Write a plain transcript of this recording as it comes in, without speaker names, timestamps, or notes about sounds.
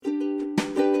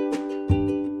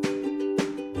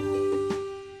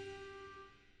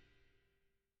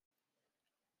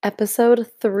Episode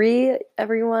 3,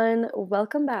 everyone.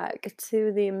 Welcome back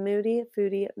to the Moody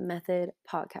Foodie Method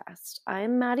podcast.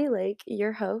 I'm Maddie Lake,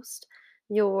 your host,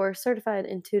 your certified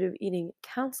intuitive eating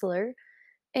counselor,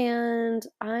 and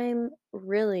I'm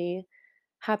really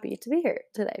happy to be here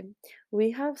today.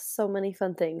 We have so many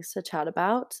fun things to chat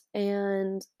about,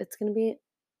 and it's going to be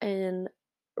an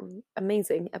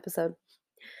amazing episode.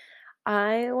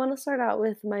 I want to start out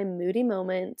with my moody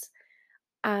moment.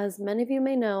 As many of you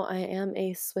may know, I am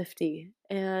a Swiftie,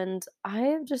 and I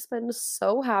have just been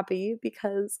so happy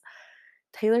because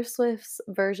Taylor Swift's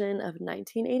version of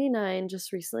 1989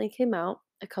 just recently came out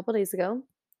a couple days ago.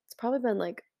 It's probably been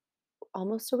like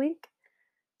almost a week,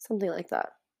 something like that.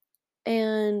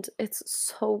 And it's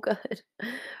so good.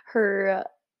 Her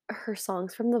her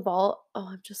songs from the vault, oh,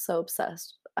 I'm just so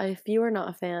obsessed. If you are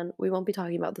not a fan, we won't be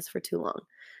talking about this for too long.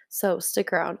 So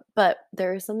stick around. But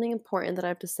there is something important that I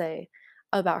have to say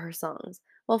about her songs.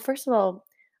 Well, first of all,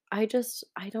 I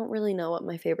don't really know what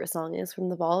my favorite song is from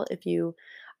the vault. If you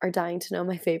are dying to know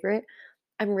my favorite,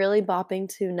 I'm really bopping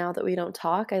to Now That We Don't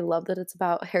Talk. I love that it's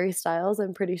about Harry Styles,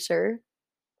 I'm pretty sure.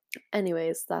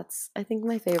 Anyways, that's I think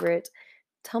my favorite.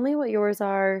 Tell me what yours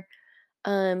are.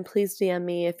 Please DM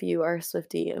me if you are a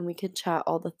Swiftie and we can chat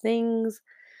all the things.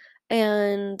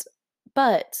 And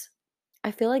but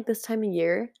I feel like this time of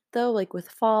year, though, like with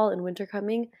fall and winter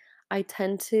coming, I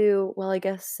tend to, well, I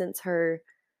guess since her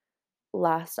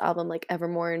last album, like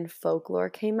Evermore and Folklore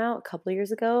came out a couple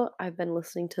years ago, I've been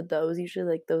listening to those. Usually,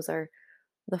 like those are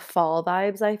the fall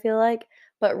vibes, I feel like.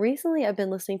 But recently I've been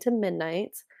listening to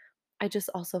Midnight. I just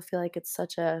also feel like it's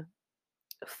such a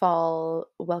fall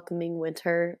welcoming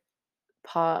winter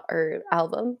pot or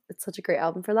album. It's such a great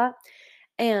album for that.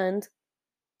 And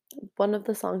one of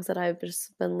the songs that I've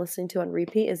just been listening to on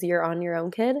repeat is You're on Your Own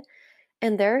Kid.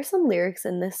 And there are some lyrics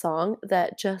in this song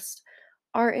that just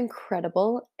are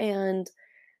incredible and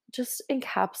just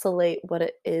encapsulate what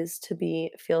it is to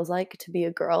be feels like to be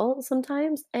a girl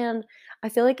sometimes. And I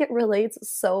feel like it relates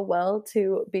so well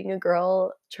to being a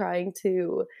girl trying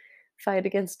to fight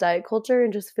against diet culture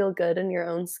and just feel good in your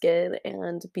own skin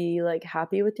and be like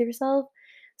happy with yourself.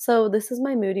 So this is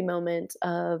my moody moment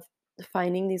of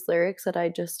finding these lyrics that I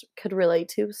just could relate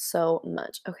to so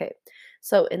much. Okay.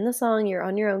 So in the song You're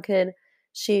on Your Own Kid,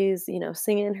 she's,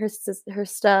 singing her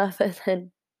stuff and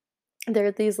then there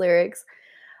are these lyrics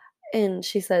and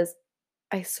she says,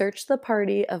 "I searched the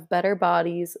party of better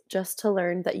bodies just to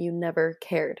learn that you never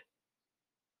cared."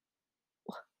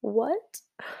 What?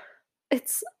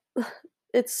 It's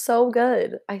it's so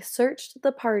good. "I searched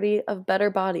the party of better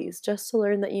bodies just to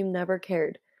learn that you never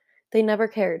cared." They never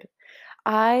cared.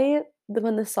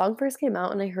 When the song first came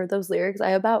out and I heard those lyrics,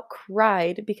 I about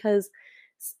cried because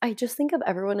I just think of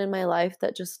everyone in my life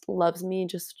that just loves me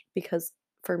just because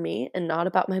for me and not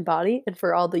about my body and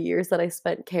for all the years that I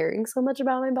spent caring so much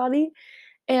about my body.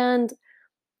 And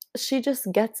she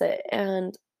just gets it,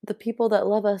 and the people that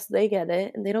love us, they get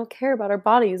it, and they don't care about our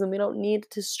bodies, and we don't need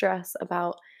to stress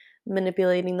about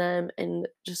manipulating them and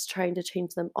just trying to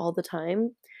change them all the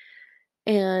time.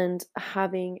 And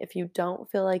having if you don't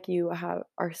feel like you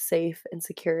are safe and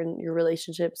secure in your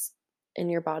relationships in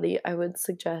your body, I would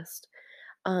suggest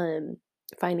um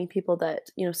finding people that,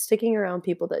 sticking around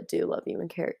people that do love you and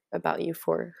care about you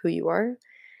for who you are.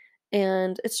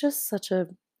 And it's just such a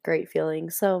great feeling.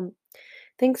 So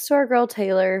thanks to our girl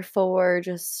Taylor for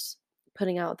just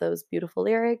putting out those beautiful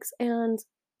lyrics, and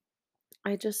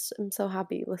I just am so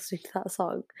happy listening to that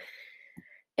song.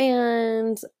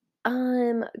 And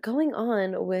going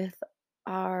on with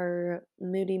our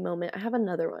moody moment, I have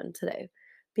another one today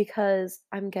because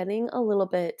I'm getting a little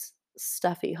bit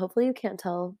stuffy. Hopefully you can't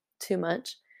tell too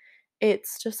much.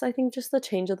 It's just I think just the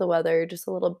change of the weather, just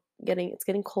a little it's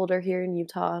getting colder here in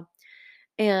Utah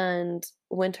and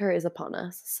winter is upon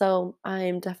us. So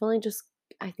I'm definitely just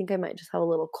I think I might just have a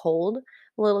little cold,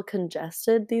 a little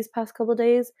congested these past couple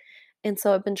days. And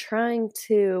so I've been trying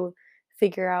to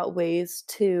figure out ways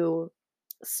to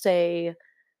stay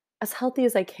as healthy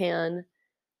as I can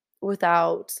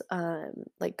without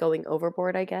like going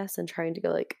overboard, I guess, and trying to go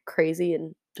like crazy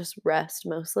and just rest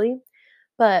mostly.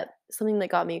 But something that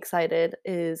got me excited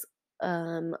is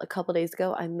a couple days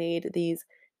ago I made these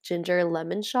ginger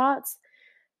lemon shots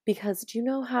because do you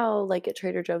know how, like, at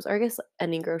Trader Joe's, or I guess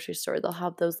any grocery store, they'll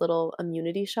have those little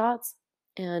immunity shots?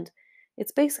 And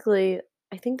it's basically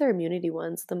I think they're immunity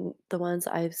ones. The ones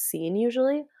I've seen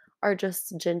usually are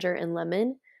just ginger and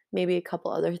lemon, maybe a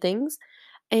couple other things.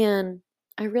 And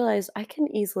I realized I can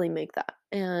easily make that.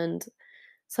 And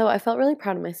so I felt really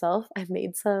proud of myself. I've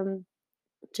made some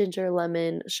ginger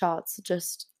lemon shots.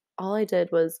 Just all I did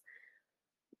was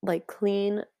like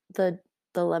clean the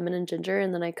the lemon and ginger,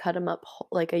 and then I cut them up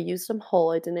like, I used them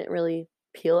whole, I didn't really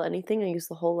peel anything, I used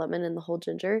the whole lemon and the whole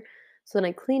ginger. So then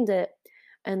I cleaned it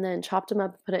and then chopped them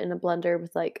up, put it in a blender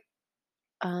with, like,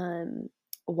 um,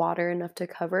 water enough to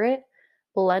cover it,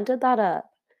 blended that up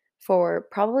for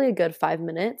probably a good 5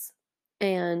 minutes,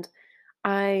 and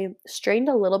I strained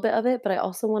a little bit of it, but I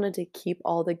also wanted to keep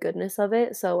all the goodness of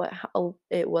it, so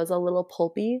it was a little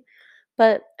pulpy,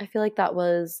 but I feel like that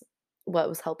was what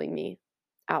was helping me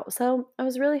out, so I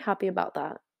was really happy about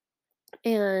that,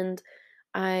 and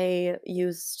I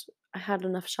had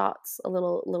enough shots,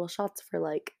 little shots for,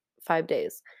 like, 5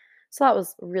 days, so that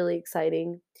was really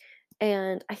exciting,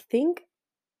 and I think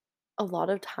a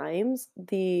lot of times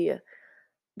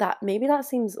that maybe that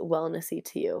seems wellnessy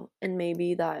to you, and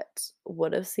maybe that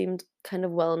would have seemed kind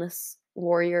of wellness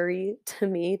warrior-y to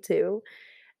me too,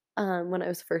 when I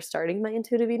was first starting my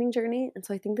intuitive eating journey, and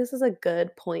so I think this is a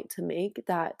good point to make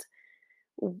that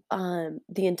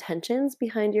the intentions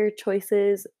behind your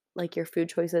choices, like your food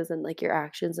choices and like your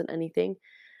actions and anything,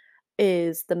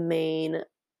 is the main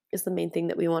thing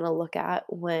that we want to look at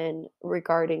when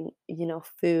regarding,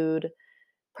 food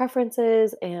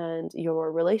preferences and your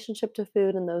relationship to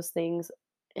food and those things.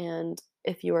 And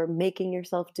if you are making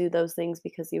yourself do those things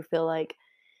because you feel like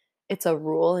it's a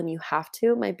rule and you have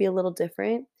to, it might be a little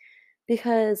different.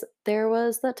 Because there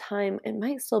was that time, it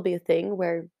might still be a thing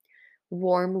where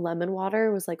warm lemon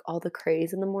water was like all the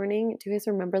craze in the morning. Do you guys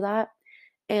remember that?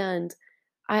 And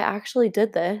I actually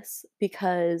did this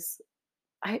because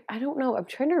I don't know. I'm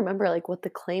trying to remember like what the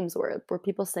claims were. Were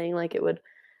people saying like it would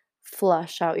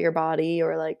flush out your body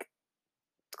or like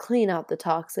clean out the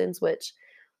toxins, which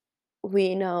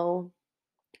we know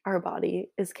our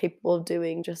body is capable of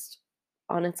doing just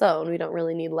on its own. We don't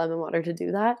really need lemon water to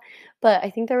do that. But I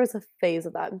think there was a phase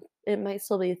of that. It might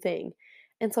still be a thing.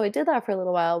 And so I did that for a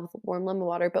little while with warm lemon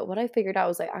water. But what I figured out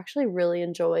was I actually really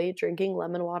enjoy drinking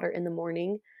lemon water in the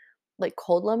morning, like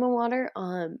cold lemon water,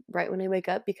 right when I wake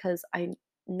up because I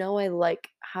know I like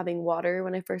having water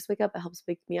when I first wake up. It helps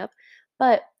wake me up.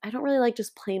 But I don't really like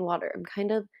just plain water. I'm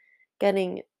kind of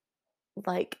getting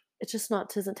like, it's just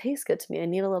not doesn't taste good to me. I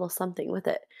need a little something with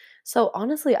it. So,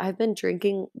 honestly, I've been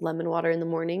drinking lemon water in the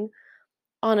morning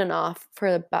on and off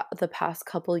for the past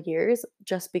couple years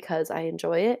just because I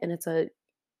enjoy it and it's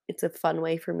a fun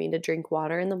way for me to drink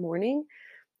water in the morning,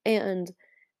 and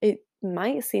it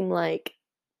might seem like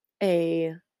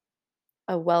a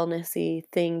wellnessy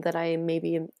thing that I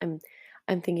maybe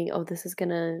I'm thinking, "Oh, this is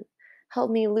gonna help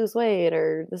me lose weight,"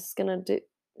 or, "This is gonna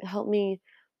help me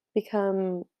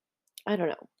become" I don't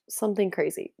know, something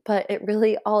crazy, but it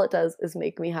really all it does is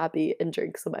make me happy and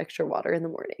drink some extra water in the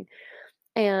morning,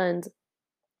 and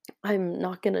I'm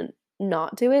not gonna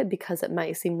not do it because it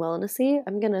might seem wellnessy,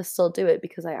 I'm gonna still do it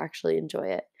because I actually enjoy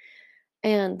it,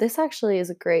 and this actually is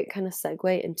a great kinda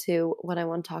segue into what I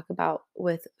wanna talk about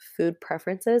with food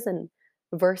preferences and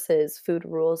versus food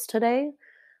rules today.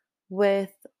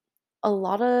 With a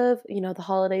lot of the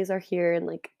holidays are here and,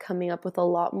 like, coming up with a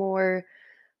lot more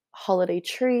holiday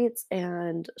treats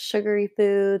and sugary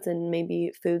foods and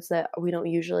maybe foods that we don't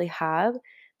usually have,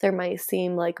 there might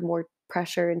seem like more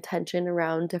pressure and tension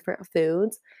around different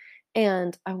foods.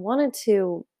 And I wanted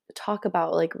to talk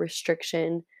about like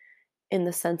restriction in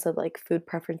the sense of like food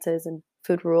preferences and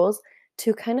food rules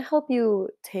to kind of help you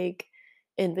take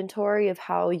inventory of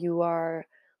how you are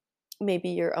maybe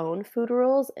your own food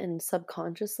rules, and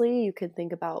subconsciously you can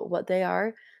think about what they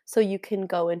are so you can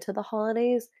go into the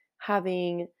holidays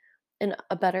having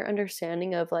a better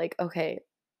understanding of like, okay,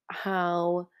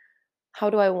 how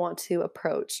do I want to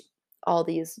approach all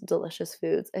these delicious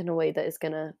foods in a way that is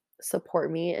going to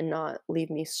support me and not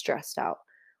leave me stressed out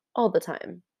all the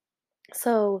time.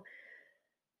 So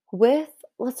with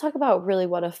let's talk about really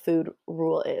what a food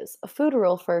rule is. A food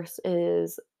rule first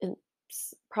is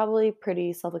probably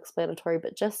pretty self-explanatory,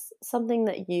 but just something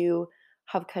that you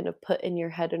have kind of put in your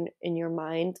head and in your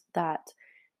mind that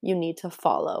you need to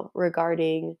follow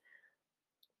regarding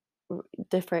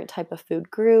different type of food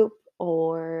group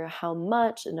or how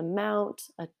much, an amount,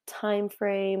 a time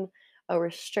frame, a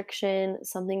restriction,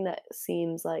 something that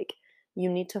seems like you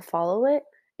need to follow it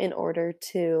in order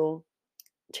to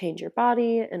change your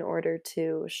body, in order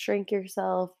to shrink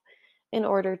yourself, in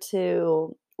order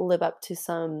to live up to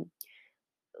some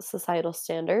societal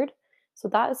standard. So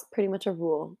that is pretty much a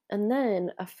rule. And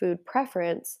then a food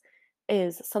preference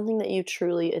is something that you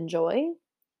truly enjoy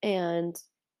and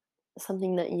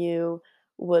something that you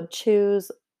would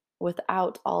choose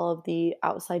without all of the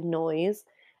outside noise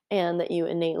and that you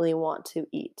innately want to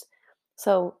eat.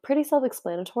 So pretty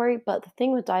self-explanatory, but the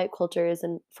thing with diet culture is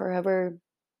and for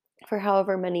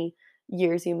however many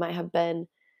years you might have been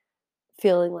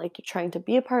feeling like you're trying to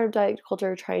be a part of diet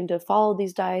culture, trying to follow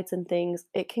these diets and things,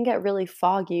 it can get really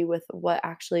foggy with what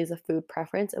actually is a food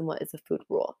preference and what is a food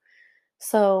rule.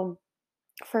 So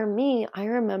for me, I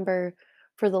remember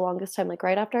for the longest time, like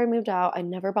right after I moved out, I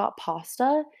never bought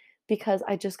pasta because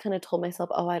I just kind of told myself,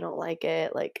 oh, I don't like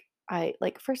it.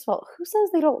 First of all, who says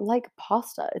they don't like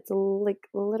pasta? It's like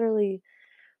literally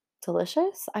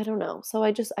delicious. I don't know. So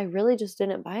I really just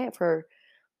didn't buy it for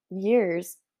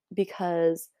years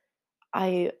because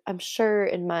I'm sure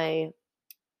in my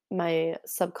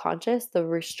subconscious the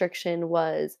restriction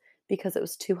was because it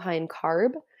was too high in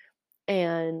carb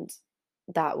and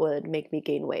that would make me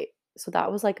gain weight. So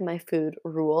that was like my food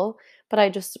rule, but I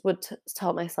just would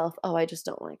tell myself, "Oh, I just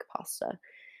don't like pasta."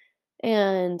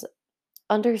 And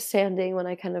understanding when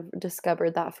I kind of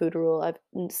discovered that food rule, I've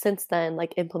since then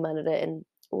like implemented it and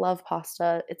love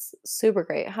pasta. It's super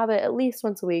great. Have it at least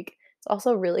once a week. It's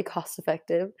also really cost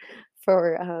effective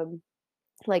for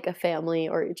like a family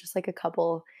or just like a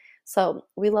couple. So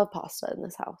we love pasta in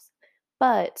this house.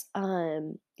 But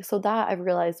so that I've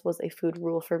realized was a food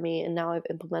rule for me, and now I've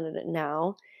implemented it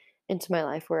now into my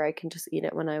life where I can just eat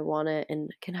it when I want it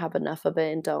and can have enough of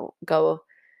it and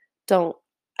don't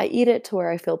I eat it to where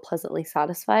I feel pleasantly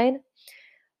satisfied.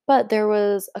 But there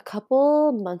was a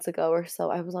couple months ago or so,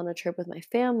 I was on a trip with my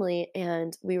family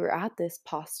and we were at this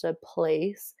pasta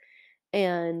place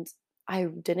and I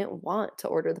didn't want to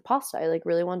order the pasta. I like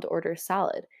really wanted to order a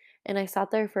salad. And I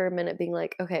sat there for a minute being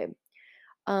like, okay,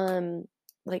 um,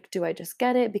 like, do I just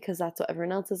get it because that's what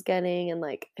everyone else is getting? And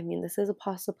like, I mean, this is a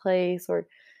pasta place, or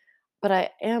but I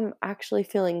am actually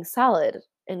feeling salad.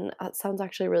 And that sounds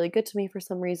actually really good to me for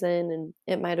some reason. And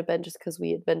it might have been just because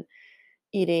we had been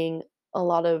eating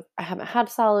I haven't had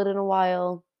salad in a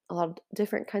while, a lot of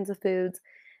different kinds of foods.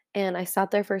 And I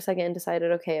sat there for a second and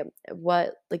decided, okay,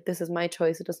 this is my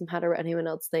choice. It doesn't matter what anyone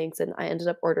else thinks. And I ended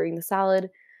up ordering the salad,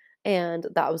 and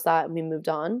that was that. And we moved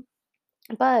on.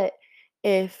 But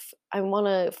if I want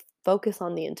to focus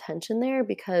on the intention there,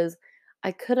 because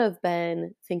I could have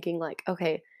been thinking, like,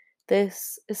 okay,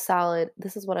 this is salad.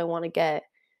 This is what I want to get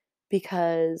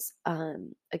because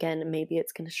again maybe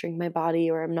it's going to shrink my body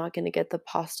or I'm not going to get the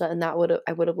pasta, and I would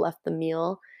have left the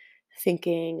meal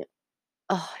thinking,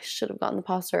 oh, I should have gotten the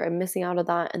pasta, or I'm missing out of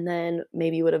that, and then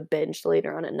maybe would have binged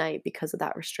later on at night because of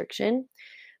that restriction.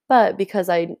 But because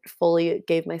I fully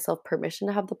gave myself permission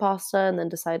to have the pasta and then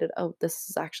decided, oh, this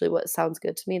is actually what sounds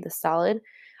good to me, the salad,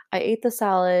 I ate the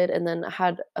salad and then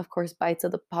had of course bites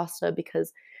of the pasta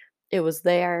because it was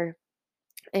there,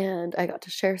 and I got to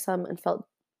share some and felt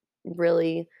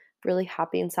really, really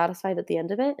happy and satisfied at the end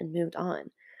of it and moved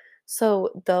on.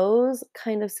 So those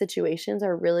kind of situations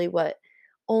are really what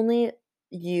only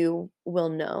you will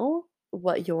know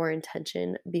what your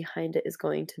intention behind it is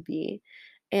going to be.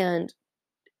 And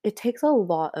it takes a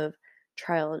lot of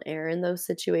trial and error in those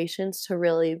situations to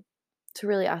really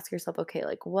ask yourself, okay,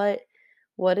 like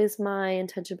what is my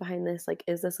intention behind this? Like,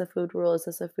 is this a food rule? Is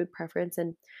this a food preference?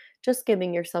 And just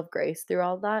giving yourself grace through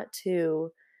all that to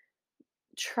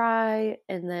try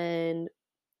and then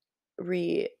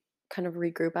re kind of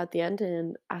regroup at the end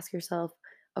and ask yourself,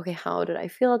 okay, how did I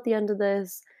feel at the end of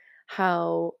this?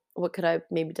 What could I have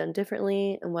maybe done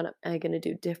differently, and what am I going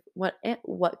to do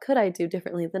what could I do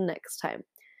differently the next time?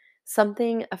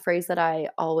 A phrase that I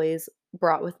always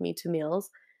brought with me to meals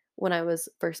when I was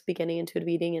first beginning intuitive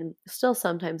eating and still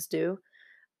sometimes do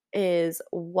is,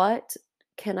 what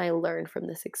can I learn from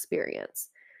this experience?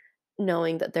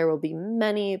 Knowing that there will be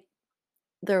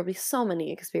so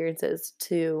many experiences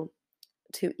to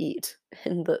eat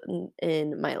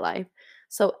in my life.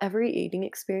 So every eating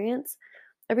experience,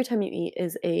 every time you eat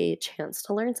is a chance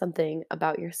to learn something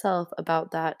about yourself,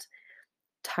 about that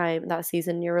time, that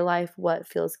season in your life, what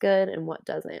feels good and what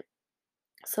doesn't.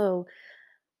 So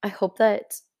I hope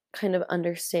that kind of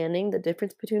understanding the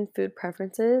difference between food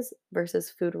preferences versus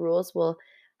food rules will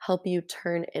help you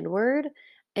turn inward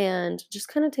and just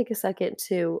kind of take a second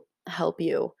to help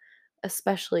you,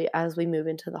 especially as we move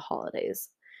into the holidays.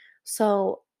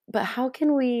 So, but how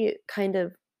can we kind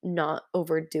of not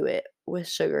overdo it with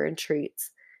sugar and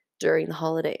treats during the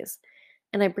holidays?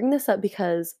 And I bring this up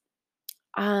because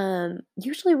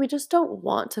usually we just don't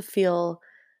want to feel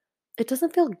it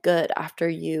doesn't feel good after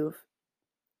you've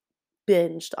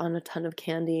binged on a ton of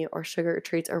candy or sugar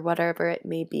treats or whatever it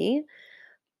may be,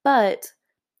 but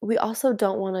we also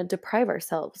don't wanna deprive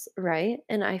ourselves, right?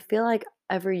 And I feel like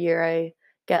every year I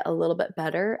get a little bit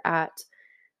better at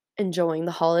enjoying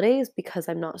the holidays because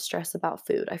I'm not stressed about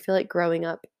food. I feel like growing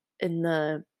up in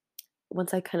the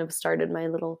once I kind of started my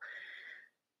little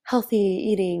healthy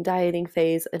eating, dieting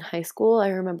phase in high school, I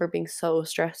remember being so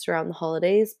stressed around the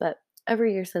holidays, but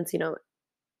every year since,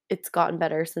 it's gotten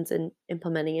better since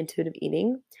implementing intuitive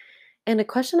eating. And a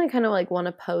question I kind of like want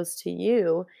to pose to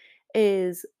you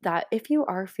is that if you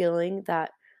are feeling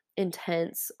that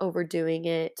intense overdoing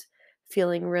it,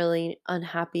 feeling really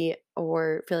unhappy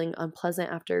or feeling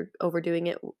unpleasant after overdoing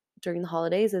it during the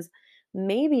holidays, is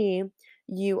maybe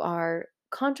you are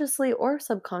consciously or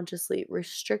subconsciously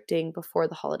restricting before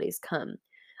the holidays come.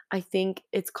 I think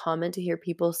it's common to hear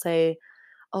people say,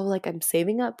 "Oh, like I'm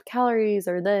saving up calories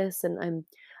or this and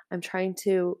I'm trying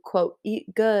to quote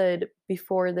eat good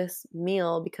before this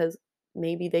meal because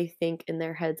maybe they think in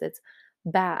their heads it's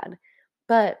bad."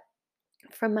 But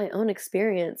from my own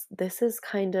experience, this is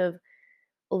kind of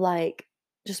like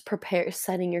just prepare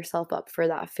setting yourself up for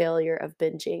that failure of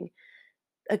binging.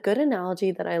 A good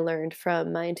analogy that I learned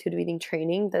from my intuitive eating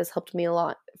training that has helped me a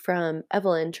lot from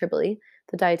Evelyn Tribbley,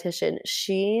 the dietitian.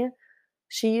 She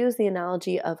used the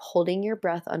analogy of holding your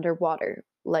breath underwater,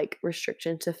 like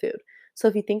restriction to food. So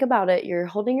if you think about it, you're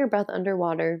holding your breath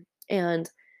underwater, and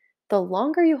the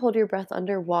longer you hold your breath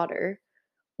underwater,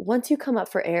 once you come up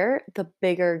for air, the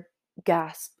bigger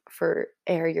gasp for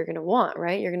air you're going to want,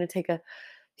 right? You're going to take a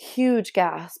huge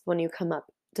gasp when you come up,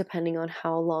 depending on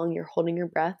how long you're holding your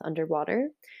breath underwater.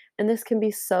 And this can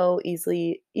be so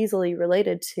easily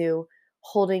related to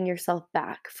holding yourself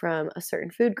back from a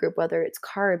certain food group, whether it's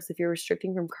carbs, if you're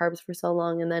restricting from carbs for so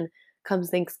long and then comes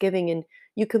Thanksgiving and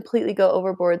you completely go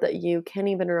overboard that you can't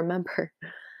even remember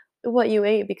what you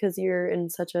ate because you're in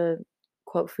such a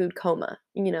quote food coma,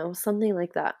 something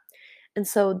like that. And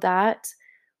so that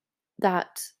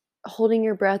holding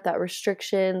your breath, that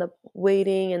restriction, the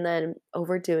waiting and then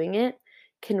overdoing it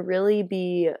can really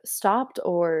be stopped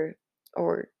or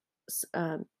s-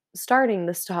 um, starting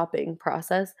the stopping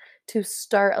process to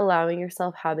start allowing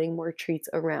yourself having more treats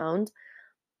around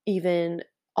even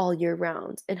all year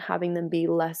round and having them be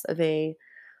less of a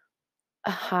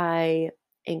high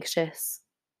anxious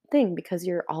thing because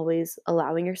you're always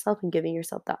allowing yourself and giving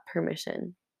yourself that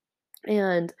permission.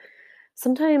 And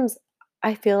sometimes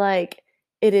I feel like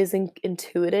it is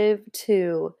intuitive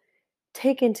to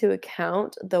take into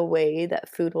account the way that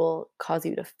food will cause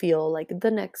you to feel like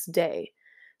the next day.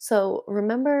 So,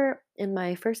 remember in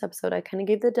my first episode, I kind of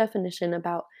gave the definition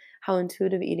about how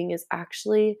intuitive eating is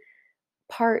actually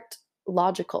part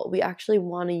logical. We actually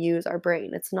want to use our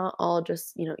brain. It's not all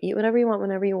just, eat whatever you want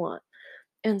whenever you want.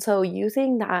 And so,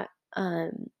 using that,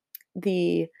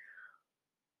 the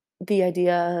the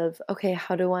idea of, okay,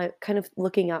 how do I kind of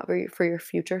looking out for your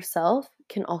future self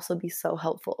can also be so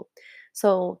helpful.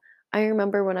 So I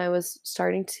remember when I was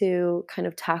starting to kind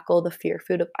of tackle the fear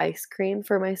food of ice cream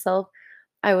for myself,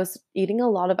 I was eating a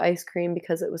lot of ice cream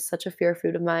because it was such a fear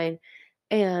food of mine.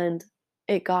 And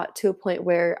it got to a point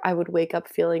where I would wake up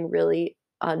feeling really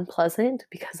unpleasant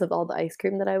because of all the ice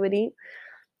cream that I would eat.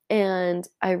 And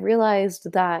I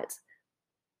realized that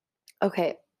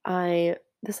okay, I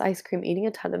this ice cream, eating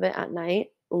a ton of it at night,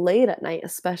 late at night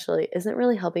especially, isn't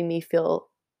really helping me feel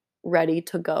ready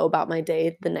to go about my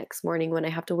day the next morning when I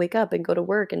have to wake up and go to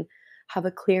work and have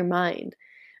a clear mind.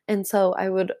 And so I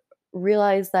would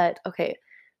realize that, okay,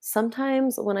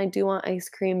 sometimes when I do want ice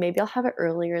cream, maybe I'll have it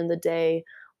earlier in the day,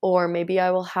 or maybe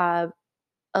I will have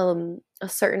a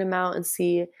certain amount and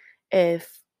see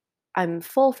if I'm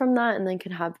full from that and then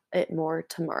can have it more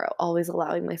tomorrow, always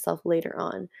allowing myself later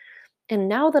on. And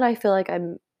now that I feel like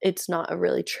it's not a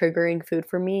really triggering food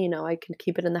for me, I can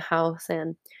keep it in the house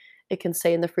and it can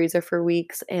stay in the freezer for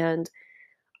weeks and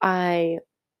I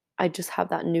I just have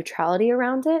that neutrality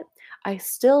around it. I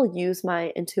still use my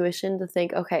intuition to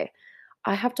think, okay,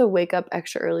 I have to wake up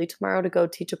extra early tomorrow to go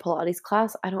teach a Pilates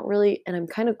class. I don't really, and I'm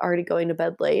kind of already going to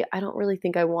bed late. I don't really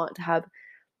think I want to have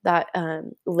that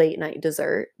late night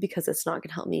dessert because it's not going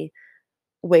to help me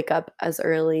wake up as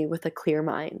early with a clear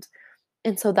mind.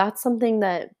 And so that's something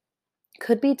that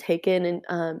could be taken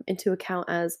into account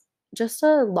as just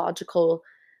a logical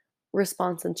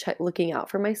response and check looking out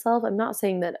for myself. I'm not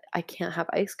saying that I can't have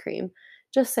ice cream,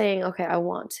 just saying, okay, I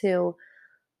want to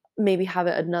maybe have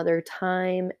it another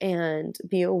time and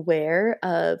be aware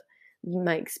of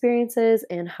my experiences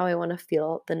and how I want to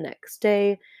feel the next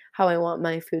day, how I want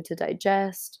my food to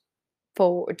digest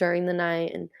for during the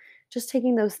night, and just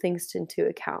taking those things into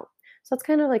account. So that's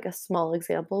kind of like a small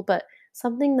example, but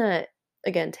something that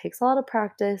again takes a lot of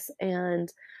practice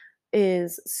and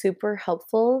is super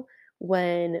helpful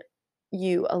when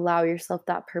you allow yourself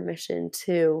that permission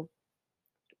to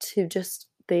just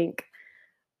think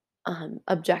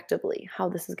objectively how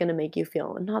this is going to make you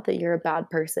feel and not that you're a bad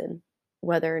person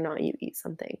whether or not you eat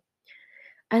something.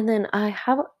 And then I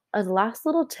have a last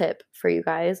little tip for you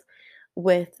guys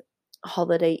with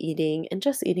holiday eating and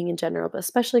just eating in general, but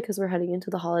especially because we're heading into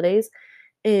the holidays,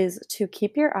 is to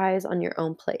keep your eyes on your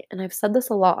own plate. And I've said this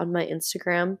a lot on my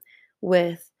Instagram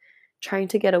with trying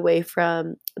to get away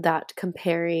from that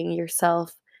comparing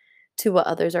yourself to what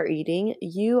others are eating.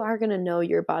 You are going to know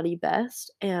your body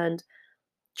best, and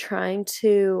trying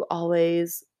to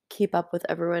always keep up with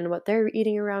everyone, what they're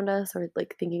eating around us, or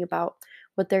like thinking about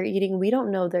what they're eating. We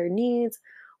don't know their needs.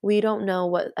 We don't know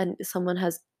what and someone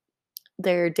has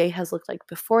their day has looked like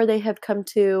before they have come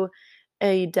to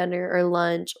a dinner or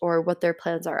lunch, or what their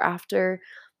plans are after.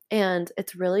 And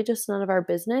it's really just none of our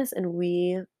business. And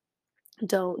we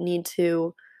don't need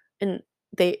to, and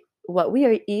they, what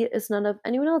we eat is none of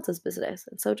anyone else's business.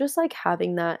 And so just like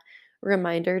having that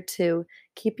reminder to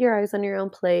keep your eyes on your own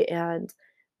plate and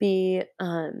be,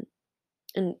 and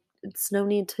it's no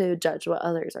need to judge what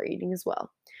others are eating as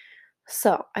well.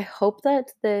 So I hope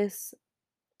that this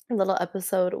little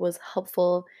episode was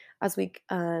helpful as we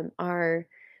are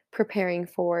preparing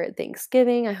for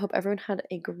Thanksgiving. I hope everyone had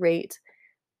a great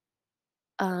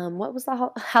what was the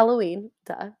Halloween?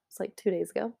 Duh, it's like 2 days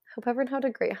ago. Hope everyone had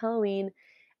a great Halloween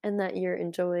and that you're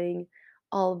enjoying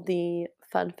all of the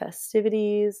fun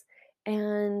festivities,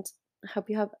 and I hope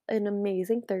you have an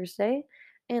amazing Thursday,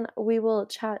 and we will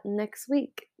chat next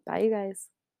week. Bye, you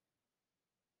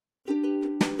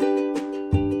guys.